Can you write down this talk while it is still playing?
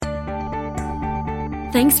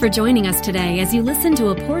Thanks for joining us today as you listen to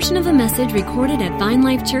a portion of a message recorded at Vine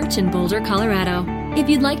Life Church in Boulder, Colorado. If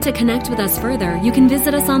you'd like to connect with us further, you can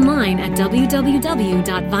visit us online at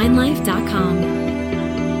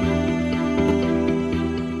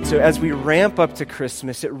www.vinelife.com. So as we ramp up to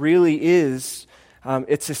Christmas, it really is,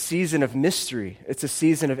 it's a season of mystery. It's a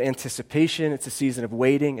season of anticipation. It's a season of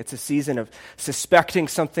waiting. It's a season of suspecting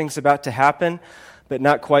something's about to happen, but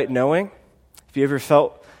not quite knowing. If you ever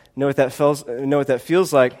know what that feels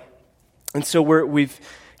like. And so we've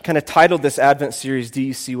kind of titled this Advent series, Do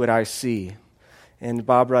You See What I See? And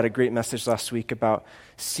Bob brought a great message last week about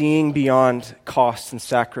seeing beyond cost and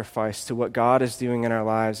sacrifice to what God is doing in our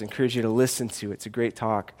lives. I encourage you to listen to it. It's a great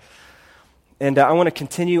talk. And I want to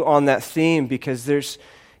continue on that theme because it's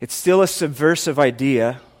still a subversive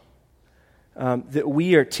idea that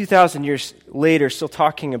we are 2,000 years later still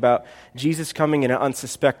talking about Jesus coming in an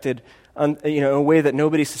unsuspected a way that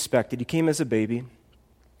nobody suspected. He came as a baby,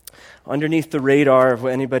 underneath the radar of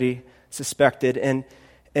what anybody suspected. And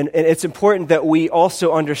it's important that we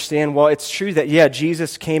also understand, while it's true that,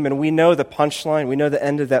 Jesus came and we know the punchline, we know the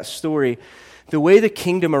end of that story, the way the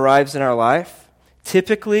kingdom arrives in our life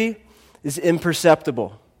typically is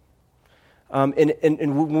imperceptible. And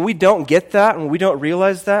when we don't get that, when we don't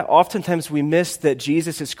realize that, oftentimes we miss that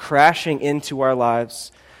Jesus is crashing into our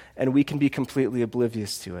lives and we can be completely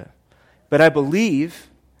oblivious to it. But I believe,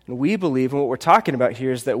 and we believe, and what we're talking about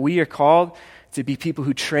here is that we are called to be people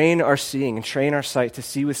who train our seeing and train our sight to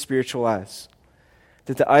see with spiritual eyes,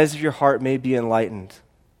 that the eyes of your heart may be enlightened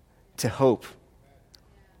to hope,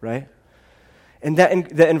 right? And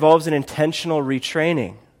that involves an intentional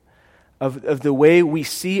retraining of the way we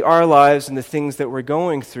see our lives and the things that we're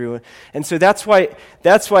going through. And so that's why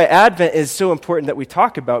Advent is so important that we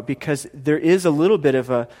talk about, because there is a little bit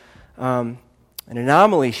of an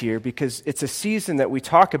anomaly here, because it's a season that we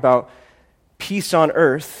talk about peace on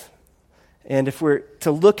earth. And if we're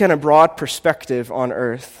to look at a broad perspective on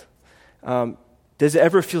earth, does it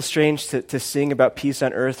ever feel strange to sing about peace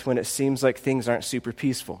on earth when it seems like things aren't super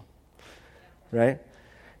peaceful? Right?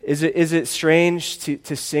 Is it strange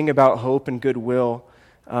to sing about hope and goodwill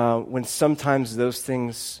when sometimes those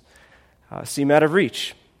things seem out of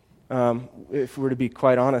reach? If we're to be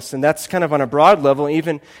quite honest. And that's kind of on a broad level.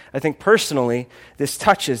 Even, I think personally,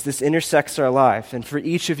 this intersects our life. And for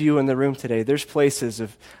each of you in the room today, there's places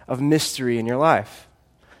of mystery in your life.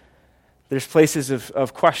 There's places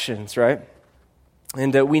of questions, right?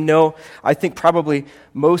 And we know, I think probably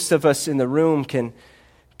most of us in the room can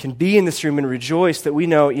be in this room and rejoice that we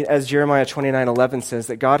know, as Jeremiah 29:11 says,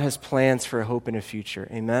 that God has plans for a hope and a future.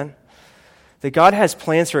 Amen? That God has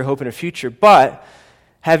plans for a hope and a future, but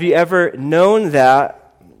have you ever known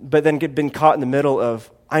that, but then been caught in the middle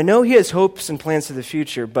of, I know He has hopes and plans for the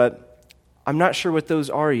future, but I'm not sure what those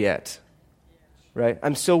are yet, right?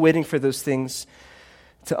 I'm still waiting for those things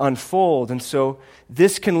to unfold. And so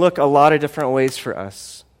this can look a lot of different ways for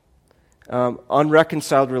us.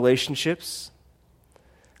 Unreconciled relationships,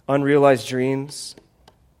 unrealized dreams.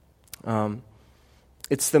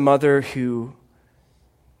 It's the mother who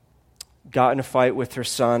got in a fight with her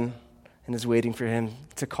son and is waiting for him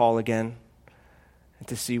to call again and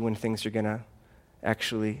to see when things are going to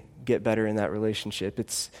actually get better in that relationship.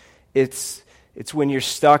 It's when you're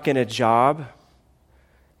stuck in a job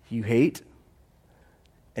you hate,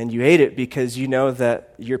 and you hate it because you know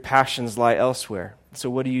that your passions lie elsewhere.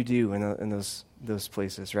 So what do you do in those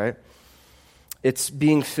places, right? It's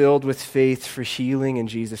being filled with faith for healing in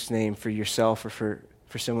Jesus' name for yourself or for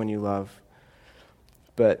someone you love.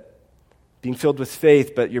 But being filled with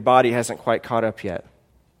faith, but your body hasn't quite caught up yet,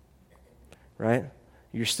 right?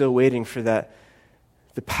 You're still waiting for the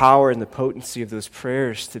power and the potency of those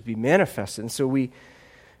prayers to be manifested. And so we're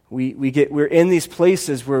in these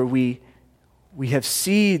places where we have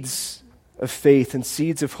seeds of faith and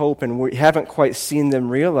seeds of hope, and we haven't quite seen them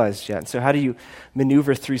realized yet. And so how do you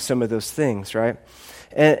maneuver through some of those things, right?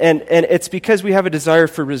 And it's because we have a desire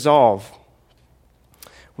for resolve.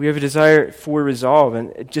 We have a desire for resolve.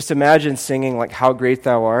 And just imagine singing like How Great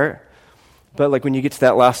Thou Art, but like when you get to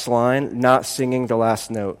that last line, not singing the last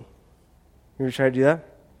note. You ever try to do that?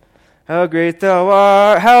 How great thou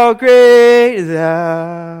art, how great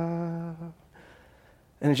thou.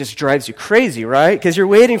 And it just drives you crazy, right? Because you're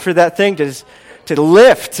waiting for that thing to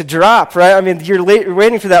lift, to drop, right? I mean, you're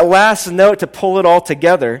waiting for that last note to pull it all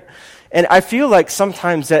together. And I feel like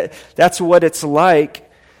sometimes that's what it's like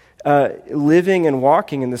living and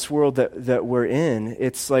walking in this world that we're in.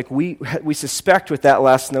 It's like we suspect what that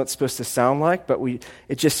last note's supposed to sound like, but we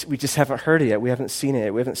just haven't heard it yet. We haven't seen it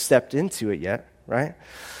yet. We haven't stepped into it yet, right?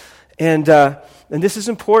 And this is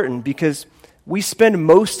important because we spend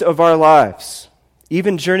most of our lives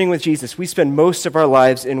even journeying with Jesus, we spend most of our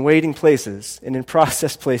lives in waiting places and in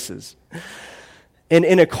process places. And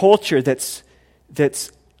in a culture that's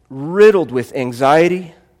riddled with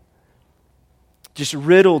anxiety, just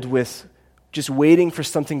riddled with just waiting for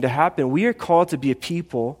something to happen, we are called to be a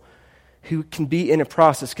people who can be in a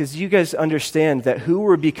process, because you guys understand that who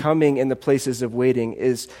we're becoming in the places of waiting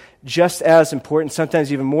is just as important,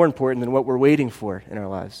 sometimes even more important than what we're waiting for in our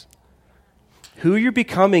lives. Who you're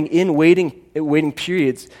becoming in waiting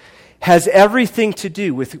periods has everything to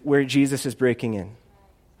do with where Jesus is breaking in.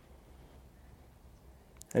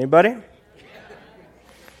 Anybody?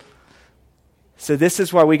 So this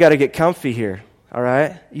is why we got to get comfy here, all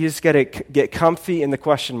right? You just got to get comfy in the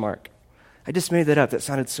question mark. I just made that up. That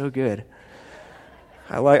sounded so good.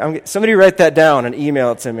 Somebody write that down and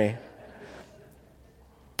email it to me.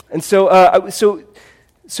 And so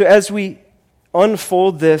as we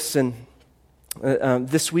unfold this and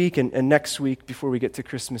this week and next week before we get to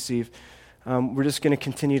Christmas Eve, we're just going to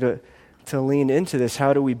continue to lean into this.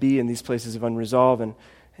 How do we be in these places of unresolve,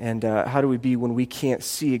 and how do we be when we can't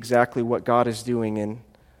see exactly what God is doing in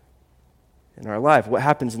our life? What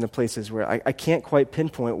happens in the places where I can't quite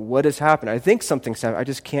pinpoint what has happened? I think something's happened. I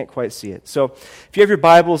just can't quite see it. So if you have your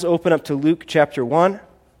Bibles, open up to Luke chapter 1.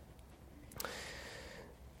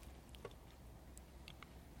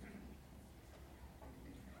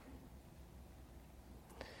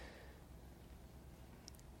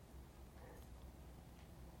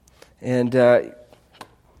 And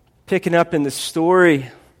picking up in the story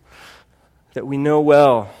that we know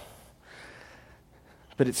well,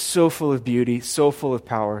 but it's so full of beauty, so full of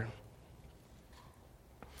power.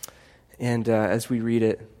 And as we read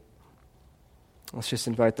it, let's just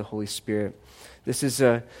invite the Holy Spirit. This is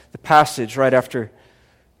the passage right after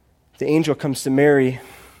the angel comes to Mary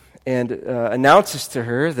and announces to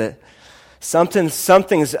her that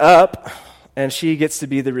something's up, and she gets to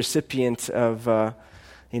be the recipient of,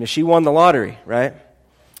 she won the lottery, right?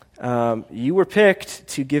 You were picked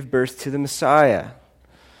to give birth to the Messiah.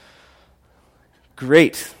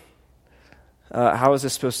 Great. How is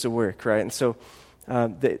this supposed to work, right? And so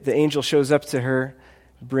the angel shows up to her,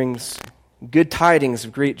 brings good tidings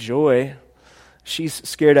of great joy. She's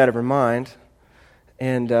scared out of her mind,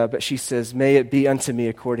 but she says, "May it be unto me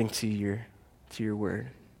according to your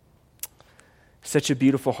word." Such a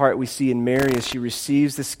beautiful heart we see in Mary as she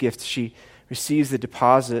receives this gift. She receives the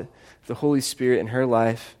deposit of the Holy Spirit in her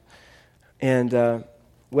life. And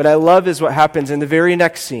what I love is what happens in the very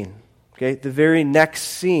next scene. Okay, the very next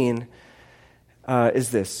scene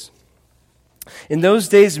is this. In those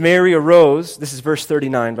days Mary arose, this is verse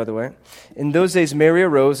 39, by the way. In those days Mary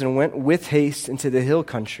arose and went with haste into the hill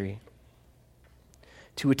country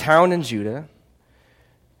to a town in Judah,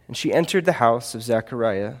 and she entered the house of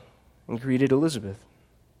Zechariah and greeted Elizabeth.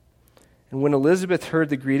 And when Elizabeth heard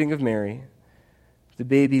the greeting of Mary, the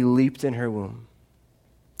baby leaped in her womb.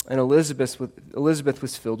 And Elizabeth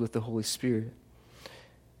was filled with the Holy Spirit.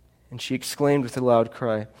 And she exclaimed with a loud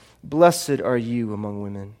cry, "Blessed are you among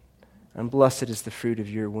women, and blessed is the fruit of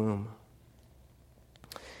your womb.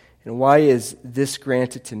 And why is this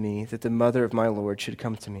granted to me, that the mother of my Lord should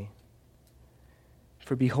come to me?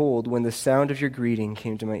 For behold, when the sound of your greeting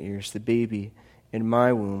came to my ears, the baby in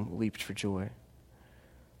my womb leaped for joy.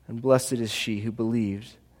 And blessed is she who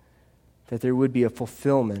believed that there would be a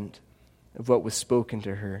fulfillment of what was spoken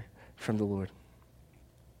to her from the Lord."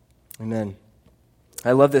 Amen.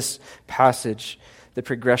 I love this passage, the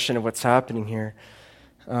progression of what's happening here.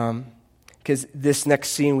 Because this next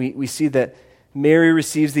scene, we see that Mary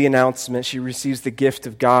receives the announcement. She receives the gift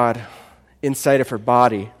of God inside of her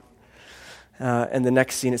body. And the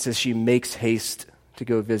next scene, it says she makes haste to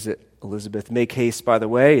go visit Elizabeth. Make haste, by the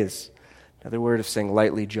way, is another word of saying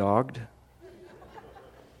lightly jogged.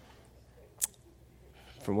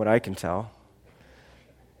 From what I can tell.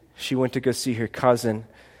 She went to go see her cousin.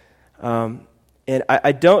 And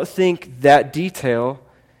I don't think that detail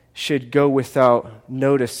should go without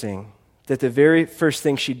noticing that the very first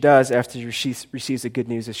thing she does after she receives the good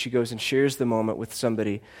news is she goes and shares the moment with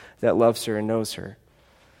somebody that loves her and knows her.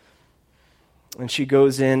 And she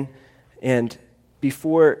goes in, and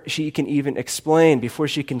before she can even explain, before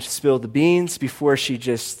she can spill the beans, before she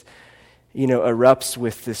just, erupts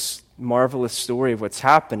with this marvelous story of what's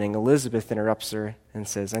happening, Elizabeth interrupts her and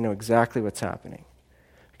says, "I know exactly what's happening.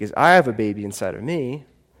 Because I have a baby inside of me,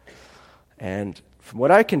 and from what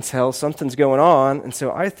I can tell, something's going on, and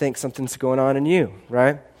so I think something's going on in you,"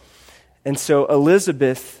 right? And so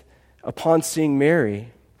Elizabeth, upon seeing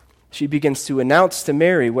Mary, she begins to announce to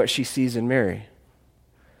Mary what she sees in Mary.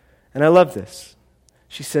 And I love this.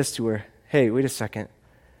 She says to her, "Hey, wait a second.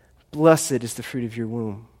 Blessed is the fruit of your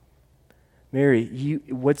womb. Mary,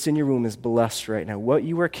 what's in your womb is blessed right now. What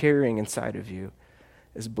you are carrying inside of you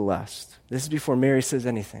is blessed. This is before Mary says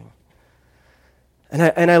anything.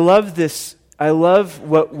 And I love this. I love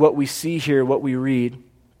what we see here, what we read,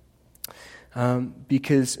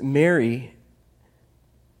 because Mary,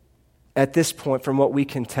 at this point, from what we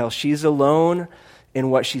can tell, she's alone in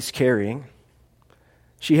what she's carrying.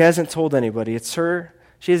 She hasn't told anybody. It's her.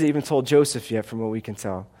 She hasn't even told Joseph yet, from what we can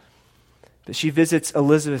tell. But she visits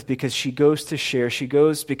Elizabeth because she goes to share. She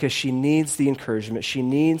goes because she needs the encouragement. She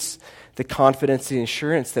needs the confidence, the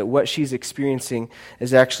assurance that what she's experiencing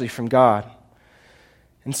is actually from God.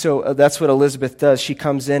 And so that's what Elizabeth does. She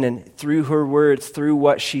comes in and through her words, through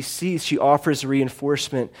what she sees, she offers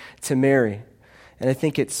reinforcement to Mary. And I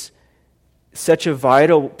think it's such a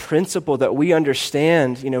vital principle that we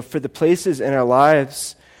understand, for the places in our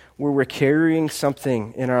lives where we're carrying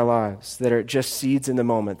something in our lives that are just seeds in the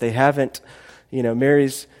moment. They haven't,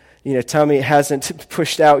 Mary's, tummy hasn't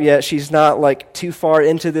pushed out yet. She's not too far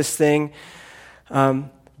into this thing.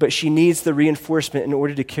 But she needs the reinforcement in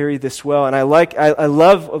order to carry this well. And I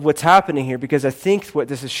love what's happening here, because I think what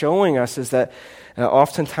this is showing us is that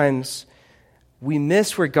oftentimes we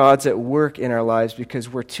miss where God's at work in our lives because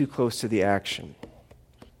we're too close to the action.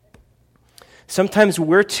 Sometimes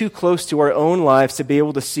we're too close to our own lives to be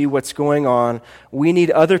able to see what's going on. We need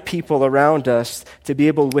other people around us to be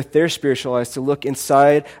able, with their spiritual eyes, to look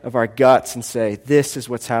inside of our guts and say, this is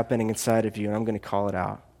what's happening inside of you, and I'm going to call it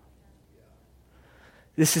out.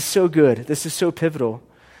 This is so good. This is so pivotal.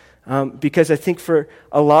 Because I think for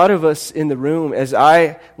a lot of us in the room, as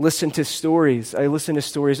I listen to stories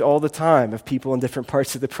all the time of people in different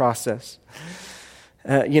parts of the process.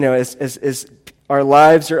 As our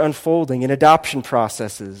lives are unfolding in adoption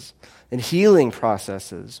processes, in healing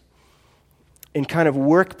processes, in kind of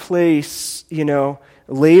workplace,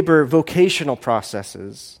 labor, vocational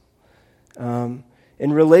processes, in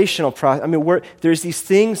relational process. There's these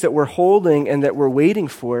things that we're holding and that we're waiting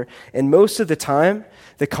for, and most of the time,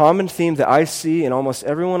 the common theme that I see in almost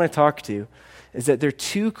everyone I talk to is that they're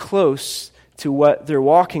too close to what they're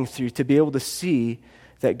walking through to be able to see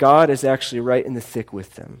that God is actually right in the thick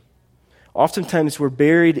with them. Oftentimes, we're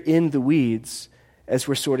buried in the weeds as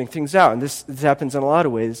we're sorting things out, and this happens in a lot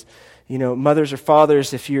of ways. Mothers or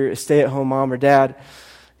fathers, if you're a stay-at-home mom or dad,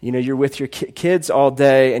 you're with your kids all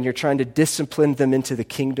day and you're trying to discipline them into the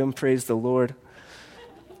kingdom, praise the Lord.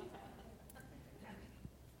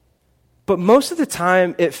 But most of the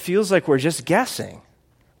time, it feels like we're just guessing.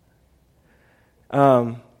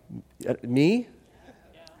 Me?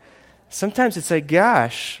 Sometimes it's like,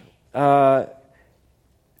 gosh,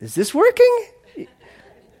 is this working?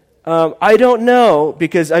 I don't know,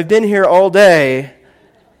 because I've been here all day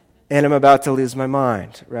and I'm about to lose my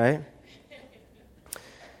mind, right?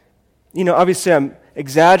 Obviously I'm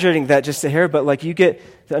exaggerating that just a hair, but you get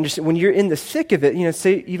to understand when you're in the thick of it,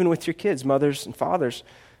 say even with your kids, mothers and fathers,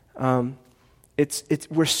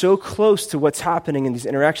 we're so close to what's happening in these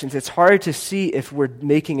interactions. It's hard to see if we're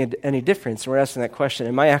making any difference. And we're asking that question,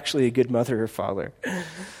 am I actually a good mother or father?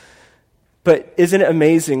 But isn't it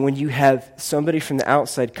amazing when you have somebody from the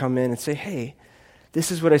outside come in and say, hey, this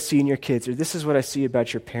is what I see in your kids, or this is what I see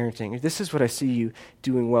about your parenting, or this is what I see you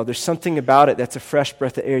doing well. There's something about it that's a fresh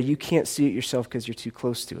breath of air. You can't see it yourself because you're too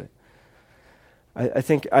close to it. I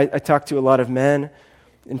think I talk to a lot of men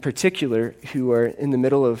in particular who are in the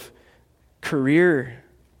middle of career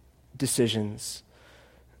decisions,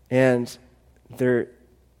 and they're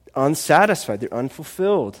unsatisfied, they're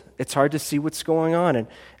unfulfilled. It's hard to see what's going on, and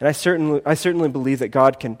I certainly believe that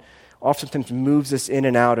God can oftentimes moves us in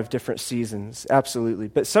and out of different seasons, absolutely.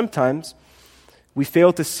 But sometimes we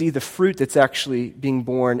fail to see the fruit that's actually being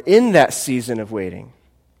born in that season of waiting,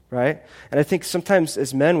 right? And I think sometimes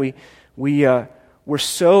as men, we're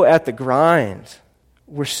so at the grind.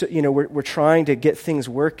 We're trying to get things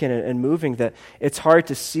working and moving that it's hard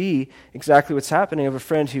to see exactly what's happening. I have a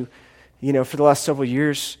friend who, for the last several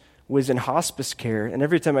years was in hospice care, and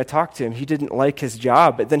every time I talked to him, he didn't like his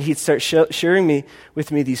job, but then he'd start sharing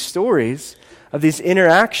with me these stories of these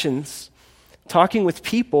interactions, talking with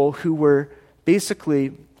people who were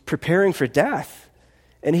basically preparing for death.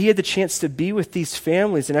 And he had the chance to be with these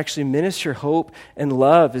families and actually minister hope and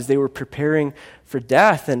love as they were preparing for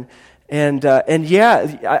death. And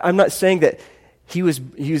I'm not saying that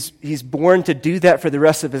he's born to do that for the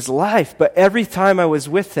rest of his life, but every time I was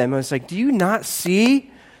with him, I was like, do you not see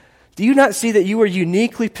that you are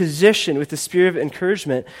uniquely positioned with the spirit of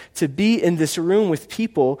encouragement to be in this room with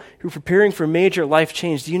people who are preparing for major life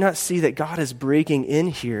change? Do you not see that God is breaking in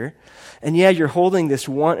here? And you're holding this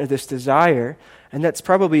want or this desire, and that's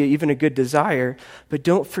probably even a good desire, but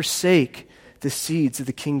don't forsake the seeds of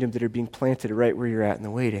the kingdom that are being planted right where you're at in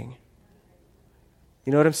the waiting.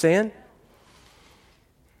 You know what I'm saying?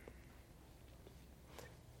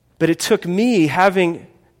 But it took me having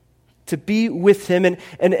to be with him,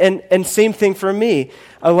 and same thing for me.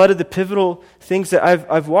 A lot of the pivotal things that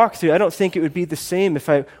I've walked through, I don't think it would be the same if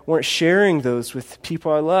I weren't sharing those with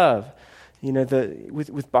people I love. You know,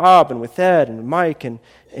 with Bob and with Ed and Mike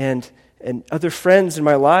and other friends in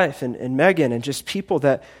my life and Megan and just people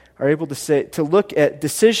that are able to look at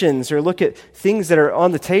decisions or look at things that are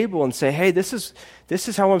on the table and say, hey, this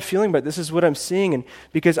is how I'm feeling about it. This is what I'm seeing. And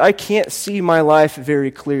because I can't see my life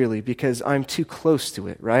very clearly because I'm too close to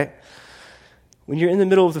it, right? When you're in the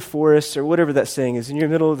middle of the forest, or whatever that saying is, in your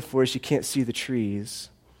middle of the forest, you can't see the trees.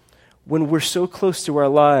 When we're so close to our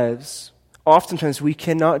lives, oftentimes we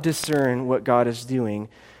cannot discern what God is doing,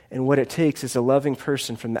 and what it takes is a loving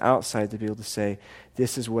person from the outside to be able to say,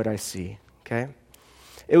 this is what I see, okay?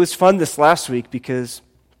 It was fun this last week because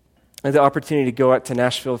I had the opportunity to go out to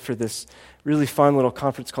Nashville for this really fun little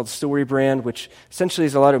conference called Story Brand, which essentially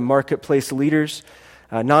is a lot of marketplace leaders,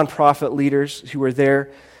 nonprofit leaders who are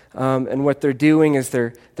there. And what they're doing is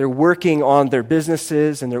they're working on their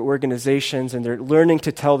businesses and their organizations, and they're learning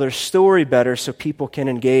to tell their story better so people can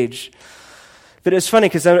engage. But it's funny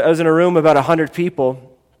because I was in a room about 100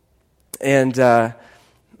 people, and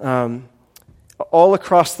all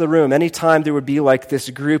across the room, anytime there would be like this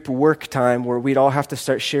group work time where we'd all have to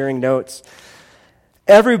start sharing notes,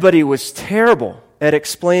 everybody was terrible at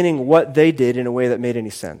explaining what they did in a way that made any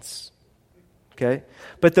sense. Okay?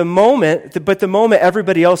 But the moment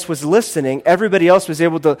everybody else was listening, everybody else was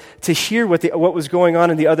able to hear what was going on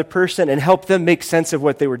in the other person and help them make sense of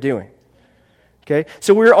what they were doing. Okay?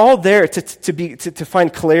 So we were all there to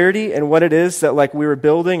find clarity in what it is that like we were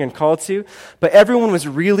building and called to, but everyone was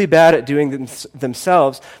really bad at doing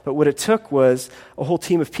themselves. But what it took was a whole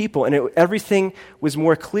team of people, and everything was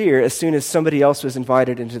more clear as soon as somebody else was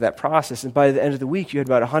invited into that process. And by the end of the week, you had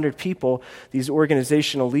about 100 people, these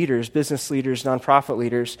organizational leaders, business leaders, nonprofit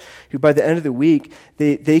leaders, who by the end of the week,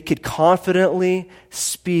 they could confidently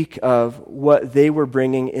speak of what they were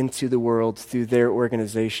bringing into the world through their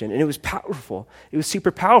organization. And it was powerful. It was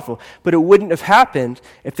super powerful. But it wouldn't have happened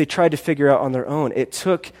if they tried to figure out on their own. It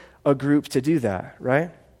took a group to do that,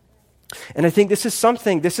 right? And I think this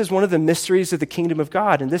is one of the mysteries of the kingdom of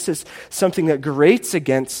God, and this is something that grates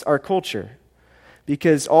against our culture.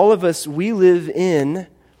 Because all of us, we live in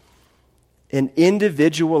an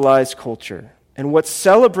individualized culture. And what's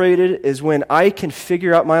celebrated is when I can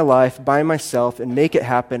figure out my life by myself and make it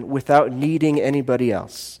happen without needing anybody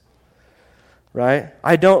else. Right?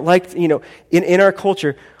 I don't like, in our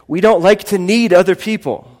culture, we don't like to need other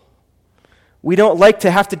people. We don't like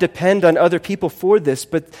to have to depend on other people for this,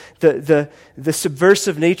 but the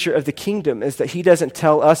subversive nature of the kingdom is that he doesn't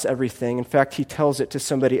tell us everything. In fact, he tells it to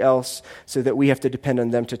somebody else so that we have to depend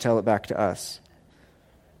on them to tell it back to us.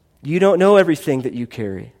 You don't know everything that you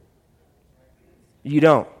carry. You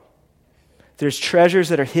don't. There's treasures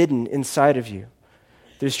that are hidden inside of you.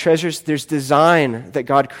 There's treasures, there's design that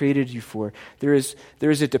God created you for. There is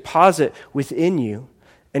a deposit within you,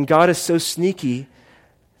 and God is so sneaky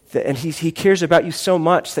and he cares about you so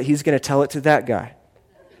much that he's going to tell it to that guy.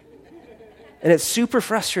 And it's super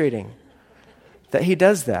frustrating that he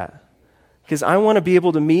does that. Because I want to be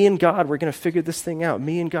able to, me and God, we're going to figure this thing out.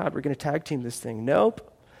 Me and God, we're going to tag team this thing.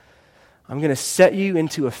 Nope. I'm going to set you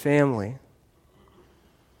into a family.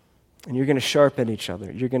 And you're going to sharpen each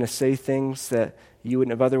other. You're going to say things that you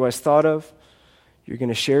wouldn't have otherwise thought of. You're going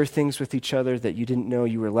to share things with each other that you didn't know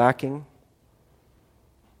you were lacking.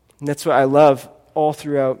 And that's what I love all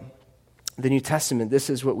throughout the New Testament. This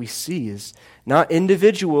is what we see, is not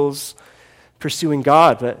individuals pursuing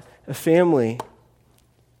God, but a family.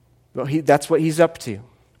 Well, that's what he's up to.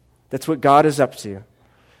 That's what God is up to.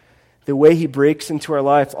 The way he breaks into our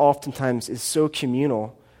life oftentimes is so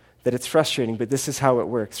communal that it's frustrating, but this is how it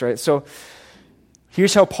works, right? So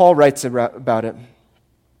here's how Paul writes about it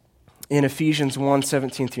in Ephesians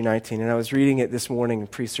 1:17-19, and I was reading it this morning in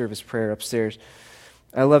pre-service prayer upstairs.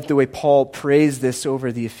 I love the way Paul prays this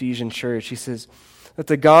over the Ephesian church. He says, that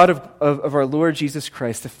the God of our Lord Jesus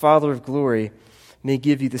Christ, the Father of glory, may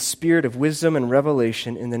give you the spirit of wisdom and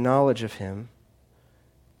revelation in the knowledge of him,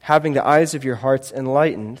 having the eyes of your hearts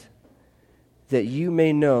enlightened, that you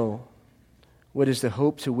may know what is the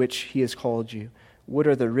hope to which he has called you, what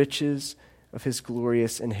are the riches of his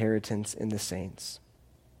glorious inheritance in the saints.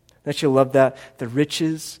 Don't you love that? The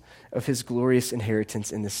riches of his glorious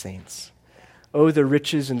inheritance in the saints. Oh, the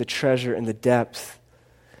riches and the treasure and the depth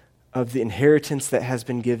of the inheritance that has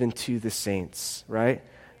been given to the saints, right?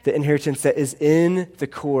 The inheritance that is in the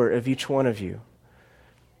core of each one of you.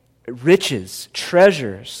 riches,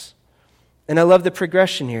 treasures. And I love the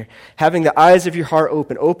progression here. Having the eyes of your heart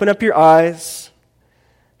open. Open up your eyes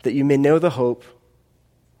that you may know the hope.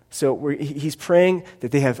 So he's praying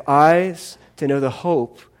that they have eyes to know the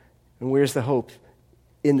hope. And where's the hope?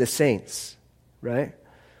 In the saints, right?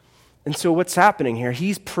 And so what's happening here?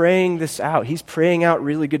 He's praying this out. He's praying out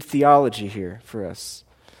really good theology here for us.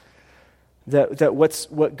 That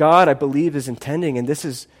what God, I believe, is intending, and this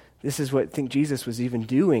is what I think Jesus was even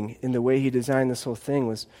doing in the way he designed this whole thing,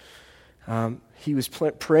 was he was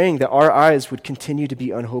praying that our eyes would continue to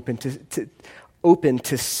be open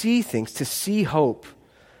to see things, to see hope,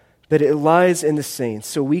 but it lies in the saints.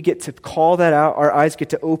 So we get to call that out. Our eyes get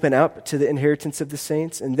to open up to the inheritance of the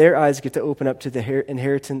saints, and their eyes get to open up to the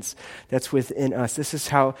inheritance that's within us. This is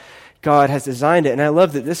how God has designed it. And I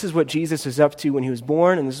love that this is what Jesus was up to when he was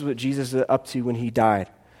born, and this is what Jesus is up to when he died.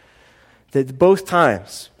 That both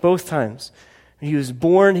times, when he was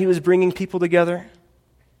born, he was bringing people together,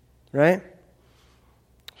 right?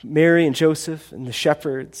 Mary and Joseph and the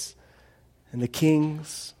shepherds and the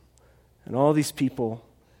kings and all these people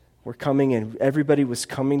were coming, and everybody was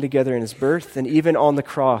coming together in his birth. And even on the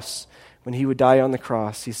cross, when he would die on the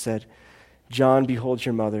cross, he said, John, behold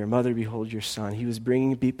your mother. Mother, behold your son. He was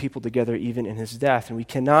bringing people together even in his death. And I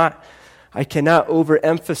cannot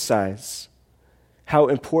overemphasize how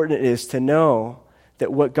important it is to know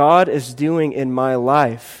that what God is doing in my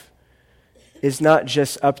life is not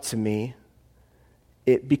just up to me.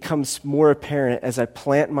 It becomes more apparent as I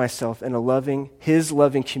plant myself in his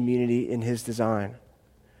loving community in his design.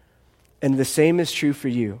 And the same is true for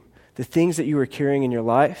you. The things that you are carrying in your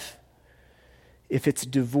life, if it's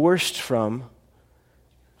divorced from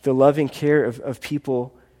the loving care of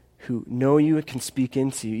people who know you and can speak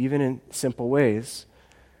into you, even in simple ways,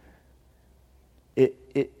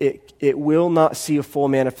 it will not see a full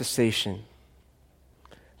manifestation.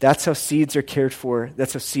 That's how seeds are cared for.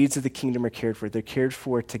 That's how seeds of the kingdom are cared for. They're cared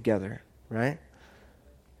for together, right?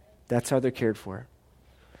 That's how they're cared for.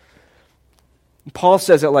 Paul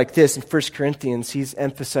says it like this in 1 Corinthians. He's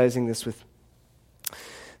emphasizing this with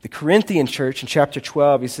the Corinthian church in chapter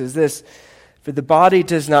 12. He says this, for the body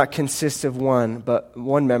does not consist of one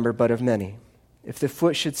member, but of many. If the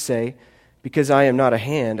foot should say, because I am not a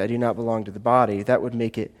hand, I do not belong to the body, that would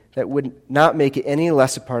not make it any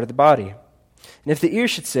less a part of the body. And if the ear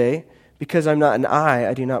should say, because I'm not an eye,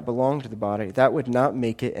 I do not belong to the body, that would not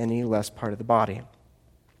make it any less part of the body.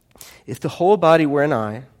 If the whole body were an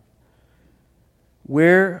eye,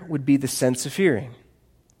 where would be the sense of hearing?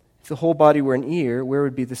 If the whole body were an ear, where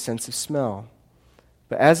would be the sense of smell?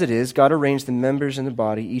 But as it is, God arranged the members in the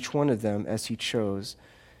body, each one of them as he chose.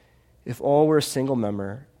 If all were a single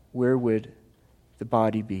member, where would the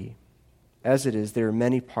body be? As it is, there are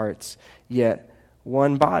many parts, yet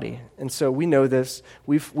one body. And so we know this.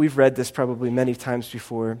 We've read this probably many times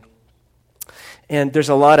before. And there's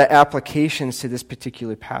a lot of applications to this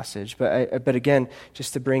particular passage. But again,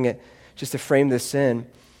 just to frame this in,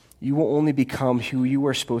 you will only become who you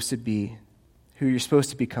are supposed to be, who you're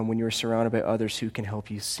supposed to become when you're surrounded by others who can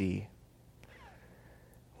help you see.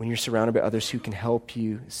 When you're surrounded by others who can help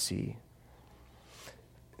you see.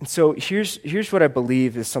 And so here's what I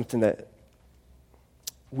believe is something that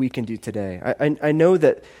we can do today. I know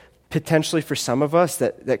that potentially for some of us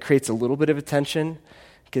that creates a little bit of a tension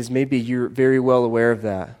because maybe you're very well aware of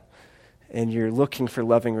that and you're looking for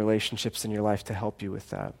loving relationships in your life to help you with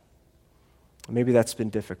that. Maybe that's been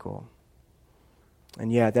difficult.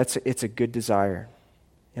 And yeah, it's a good desire.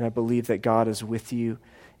 And I believe that God is with you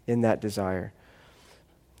in that desire.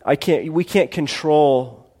 We can't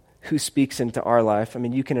control who speaks into our life. I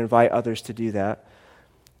mean, you can invite others to do that.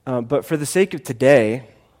 But for the sake of today,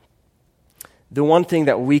 the one thing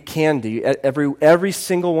that we can do, every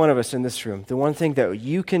single one of us in this room, the one thing that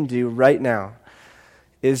you can do right now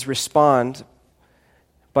is respond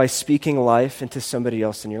by speaking life into somebody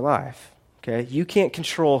else in your life. Okay? You can't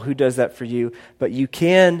control who does that for you, but you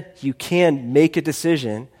can make a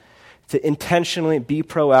decision to intentionally be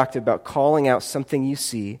proactive about calling out something you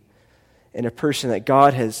see in a person that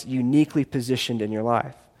God has uniquely positioned in your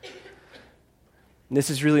life. And this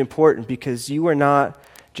is really important because you are not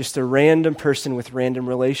just a random person with random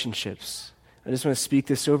relationships. I just want to speak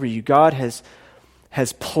this over you. God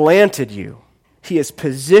has planted you. He has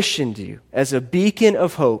positioned you as a beacon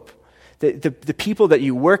of hope. The people that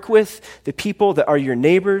you work with, the people that are your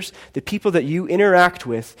neighbors, the people that you interact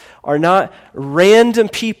with are not random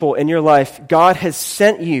people in your life. God has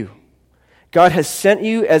sent you. God has sent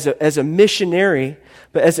you as a missionary,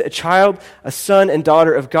 but as a child, a son and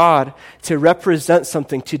daughter of God to represent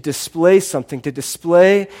something, to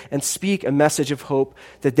display and speak a message of hope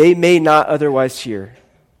that they may not otherwise hear.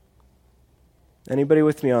 Anybody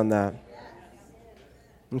with me on that?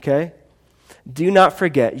 Okay? Do not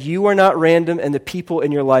forget, you are not random, and the people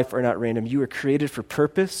in your life are not random. You were created for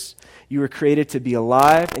purpose. You were created to be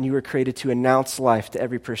alive, and you were created to announce life to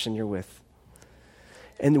every person you're with.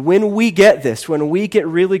 And when we get this, when we get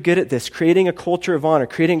really good at this, creating a culture of honor,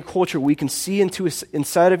 creating a culture we can see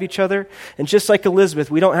inside of each other, and just like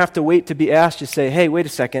Elizabeth, we don't have to wait to be asked to say, hey, wait a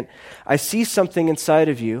second, I see something inside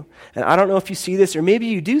of you, and I don't know if you see this, or maybe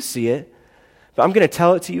you do see it, but I'm going to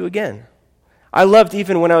tell it to you again. I loved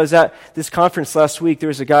even when I was at this conference last week, there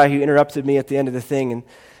was a guy who interrupted me at the end of the thing,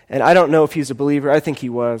 and I don't know if he's a believer. I think he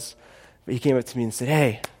was. But he came up to me and said,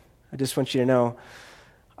 hey, I just want you to know,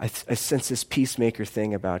 I sense this peacemaker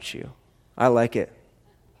thing about you. I like it.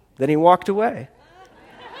 Then he walked away.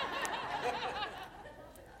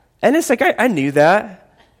 And it's like, I knew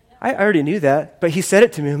that. I already knew that. But he said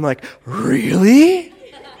it to me. I'm like, really?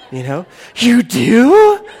 You know, you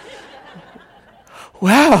do?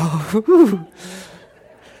 Wow.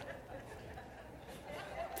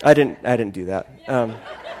 I didn't do that.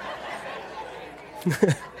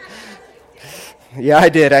 Yeah, I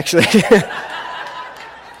did, actually.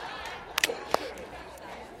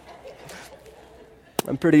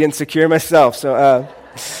 I'm pretty insecure myself, so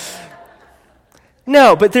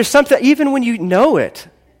no, but there's something, even when you know it,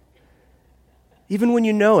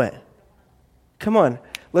 come on,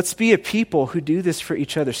 let's be a people who do this for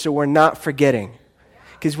each other so we're not forgetting.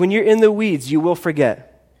 Because when you're in the weeds, you will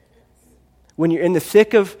forget. When you're in the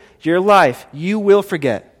thick of your life, you will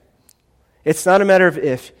forget. It's not a matter of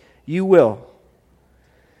if, you will.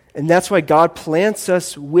 And that's why God plants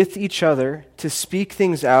us with each other to speak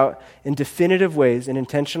things out in definitive ways, in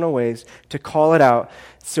intentional ways, to call it out,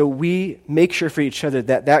 so we make sure for each other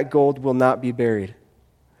that that gold will not be buried.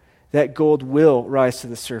 That gold will rise to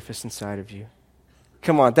the surface inside of you.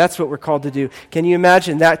 Come on, that's what we're called to do. Can you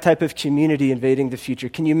imagine that type of community invading the future?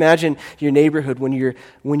 Can you imagine your neighborhood when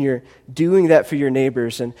you're doing that for your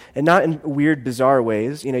neighbors, and not in weird, bizarre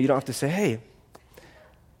ways? You know, you don't have to say, hey,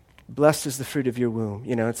 blessed is the fruit of your womb.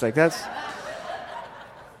 You know, it's like, that's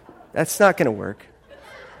not going to work.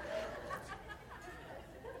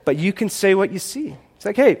 But you can say what you see. It's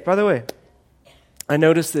like, hey, by the way, I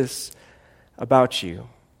noticed this about you.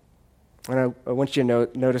 And I want you to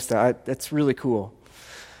notice that. That's really cool.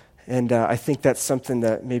 And I think that's something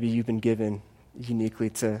that maybe you've been given uniquely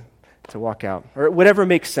to walk out. Or whatever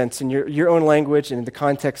makes sense in your own language and in the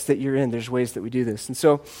context that you're in. There's ways that we do this. And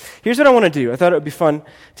so here's what I want to do. I thought it would be fun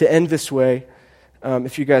to end this way,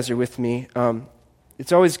 if you guys are with me.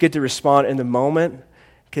 It's always good to respond in the moment,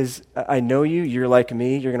 because I know you're like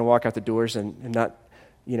me. You're going to walk out the doors and not,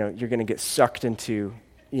 you're going to get sucked into,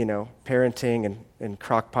 parenting and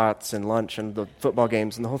crock pots and lunch and the football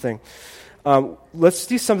games and the whole thing. Let's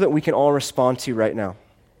do something that we can all respond to right now,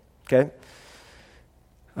 okay?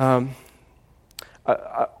 I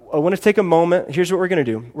want to take a moment. Here's what we're going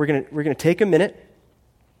to do. We're going to take a minute,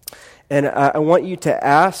 and I want you to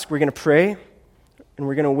ask. We're going to pray, and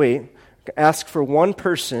we're going to wait. Ask for one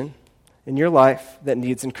person in your life that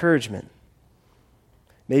needs encouragement.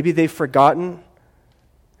 Maybe they've forgotten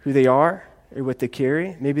who they are or what they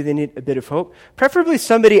carry. Maybe they need a bit of hope. Preferably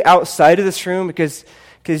somebody outside of this room, because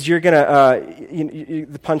you're going to,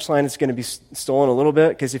 the punchline is going to be stolen a little bit,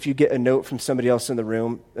 because if you get a note from somebody else in the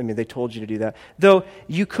room, they told you to do that. Though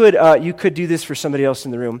you could do this for somebody else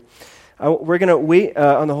in the room. We're going to wait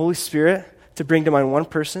on the Holy Spirit to bring to mind one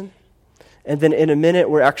person, and then in a minute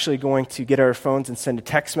we're actually going to get our phones and send a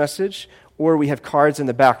text message, or we have cards in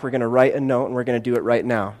the back. We're going to write a note, and we're going to do it right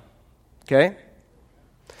now. Okay?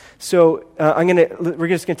 So we're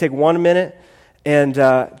just going to take 1 minute, and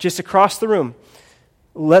just across the room,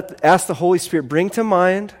 ask the Holy Spirit, bring to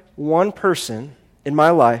mind one person in my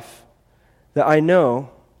life that I know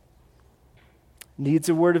needs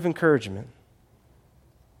a word of encouragement.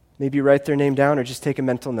 Maybe write their name down or just take a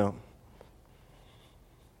mental note.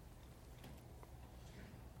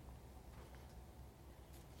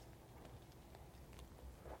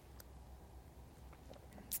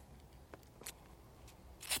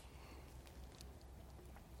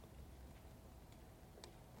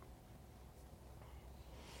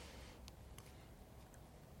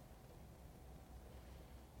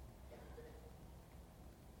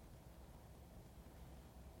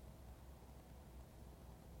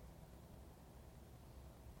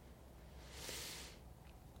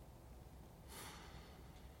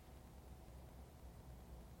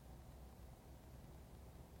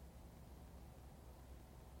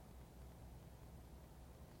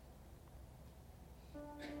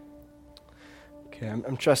 Okay,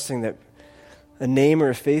 I'm trusting that a name or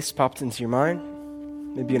a face popped into your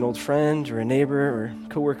mind. Maybe an old friend or a neighbor or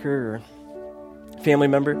coworker or family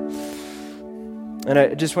member. And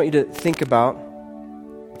I just want you to think about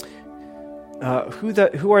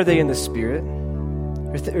who are they in the Spirit,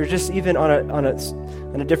 or just even on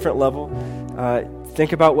a different level.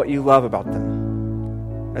 Think about what you love about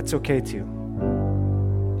them. That's okay too.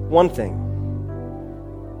 One thing.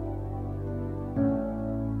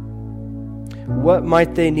 What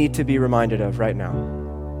might they need to be reminded of right now?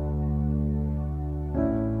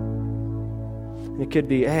 And it could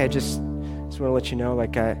be, hey, I just want to let you know,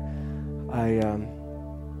 like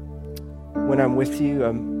when I'm with you,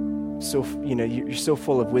 I'm so, you're so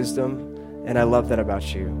full of wisdom, and I love that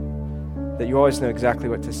about you, that you always know exactly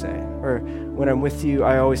what to say. Or when I'm with you,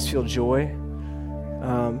 I always feel joy,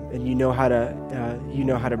 and you know how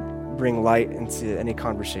to bring light into any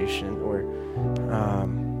conversation. Or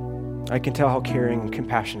I can tell how caring and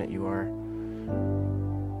compassionate you are.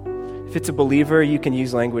 If it's a believer, you can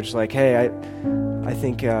use language like, hey, I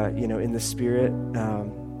think, in the Spirit,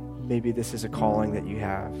 maybe this is a calling that you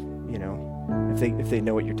have, if they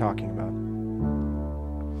know what you're talking about.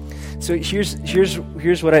 So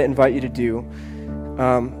here's what I invite you to do.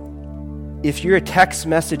 If you're a text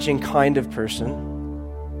messaging kind of person,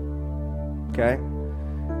 okay,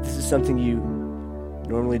 this is something you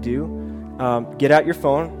normally do, get out your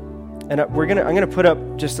phone, and I'm gonna put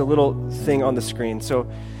up just a little thing on the screen. So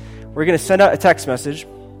we're gonna send out a text message,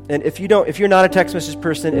 and if you're not a text message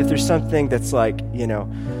person, if there's something that's like,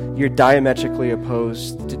 you're diametrically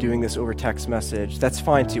opposed to doing this over text message, that's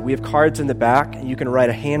fine too. We have cards in the back, and you can write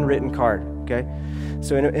a handwritten card, okay?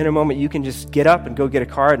 So in a moment, you can just get up and go get a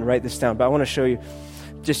card and write this down. But I want to show you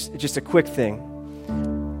just a quick thing.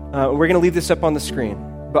 We're going to leave this up on the screen.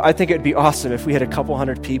 But I think it would be awesome if we had a couple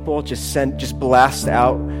hundred people just blast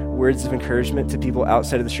out words of encouragement to people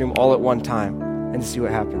outside of this room all at one time and see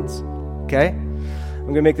what happens, okay? I'm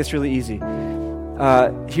going to make this really easy.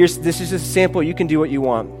 This is just a sample. You can do what you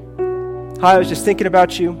want. Hi, I was just thinking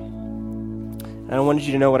about you, and I wanted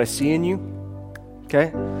you to know what I see in you.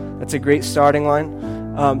 Okay? That's a great starting line.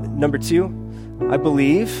 Number 2, I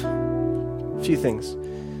believe a few things.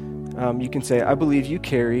 You can say, I believe you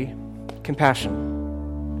carry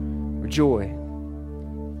compassion or joy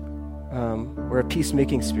or a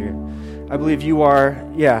peacemaking spirit. I believe you are,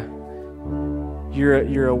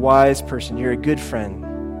 you're a wise person. You're a good friend.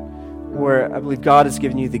 Or I believe God has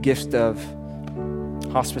given you the gift of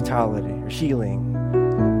hospitality or healing.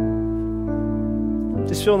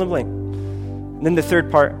 Just fill in the blank. And then the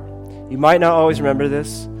third part, you might not always remember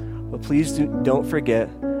this, but please don't forget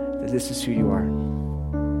that this is who you are.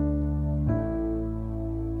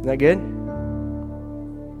 Isn't that good?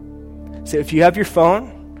 So if you have your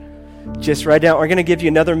phone, just write down. We're going to give you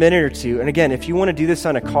another minute or two. And again, if you want to do this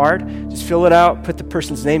on a card, just fill it out, put the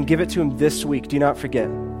person's name, give it to them this week. Do not forget.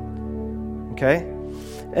 Okay?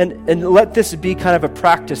 And let this be kind of a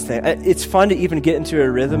practice thing. It's fun to even get into a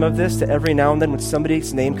rhythm of this, to every now and then when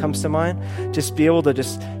somebody's name comes to mind, just be able to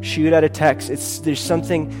just shoot out a text. There's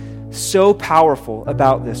something so powerful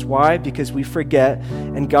about this. Why? Because we forget,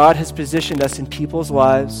 and God has positioned us in people's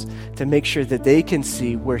lives to make sure that they can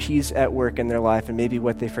see where He's at work in their life and maybe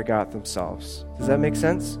what they forgot themselves. Does that make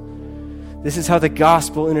sense? This is how the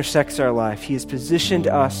gospel intersects our life. He has positioned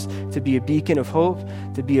us to be a beacon of hope,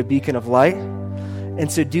 to be a beacon of light. And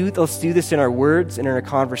so let's do this in our words and in our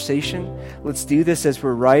conversation. Let's do this as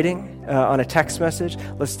we're writing on a text message.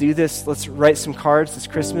 Let's do this. Let's write some cards this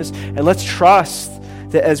Christmas. And let's trust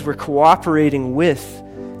that as we're cooperating with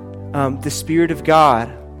the Spirit of God,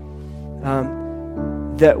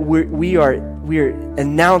 that we are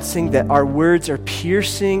announcing that our words are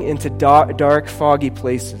piercing into dark, foggy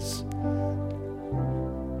places.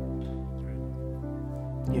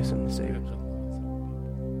 You have something to say?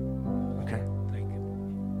 Okay. Thank you.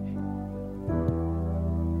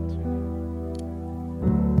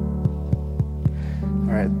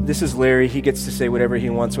 All right. This is Larry. He gets to say whatever he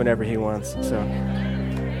wants whenever he wants. So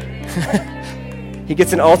he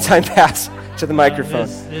gets an all-time pass to the microphone.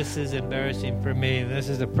 This is embarrassing for me. This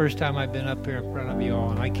is the first time I've been up here in front of you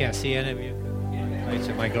all, and I can't see any of you. Lights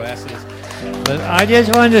in my glasses. But I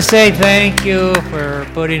just wanted to say thank you for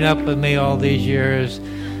putting up with me all these years,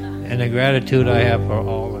 and the gratitude I have for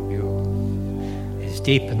all of you is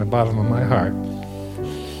deep in the bottom of my heart.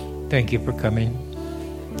 Thank you for coming.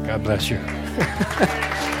 God bless you.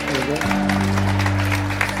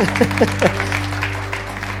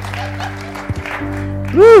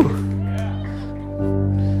 Woo!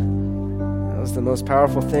 That was the most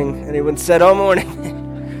powerful thing anyone said all morning.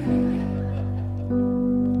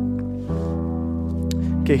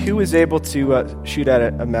 Okay, who is able to shoot out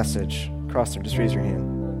a message across there? Just raise your hand.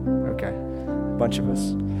 Okay, a bunch of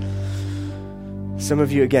us. Some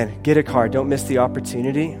of you, again, get a car. Don't miss the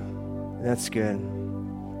opportunity. That's good.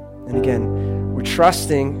 And again, we're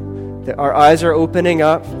trusting that our eyes are opening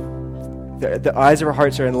up, the eyes of our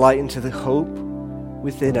hearts are enlightened to the hope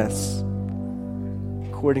within us,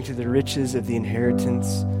 according to the riches of the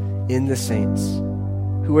inheritance in the saints.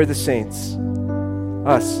 Who are the saints?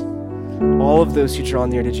 Us. All of those who draw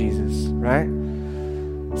near to Jesus, right?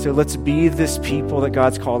 So let's be this people that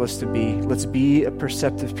God's called us to be. Let's be a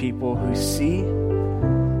perceptive people who see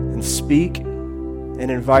and speak and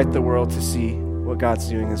invite the world to see what God's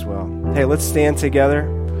doing as well. Hey, let's stand together.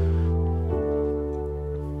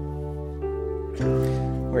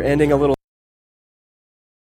 We're ending a little